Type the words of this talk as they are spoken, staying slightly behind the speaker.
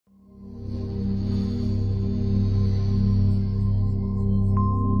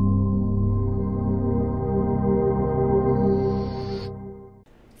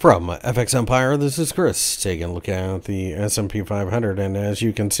From FXEmpire, this is Chris, taking a look at the S&P 500, and as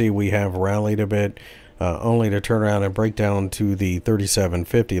you can see, we have rallied a bit, only to turn around and break down to the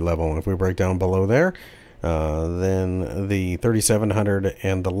 3750 level. If we break down below there, then the 3700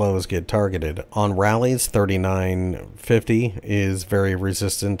 and the lows get targeted. On rallies, 3950 is very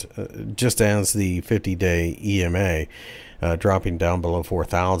resistant, just as the 50-day EMA. Dropping down below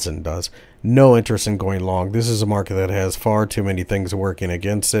 4,000 does. No interest in going long. This is a market that has far too many things working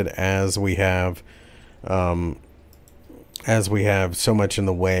against it, as we have so much in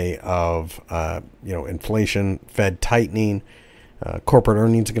the way of inflation, Fed tightening, corporate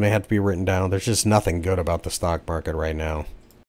earnings are going to have to be written down. There's just nothing good about the stock market right now.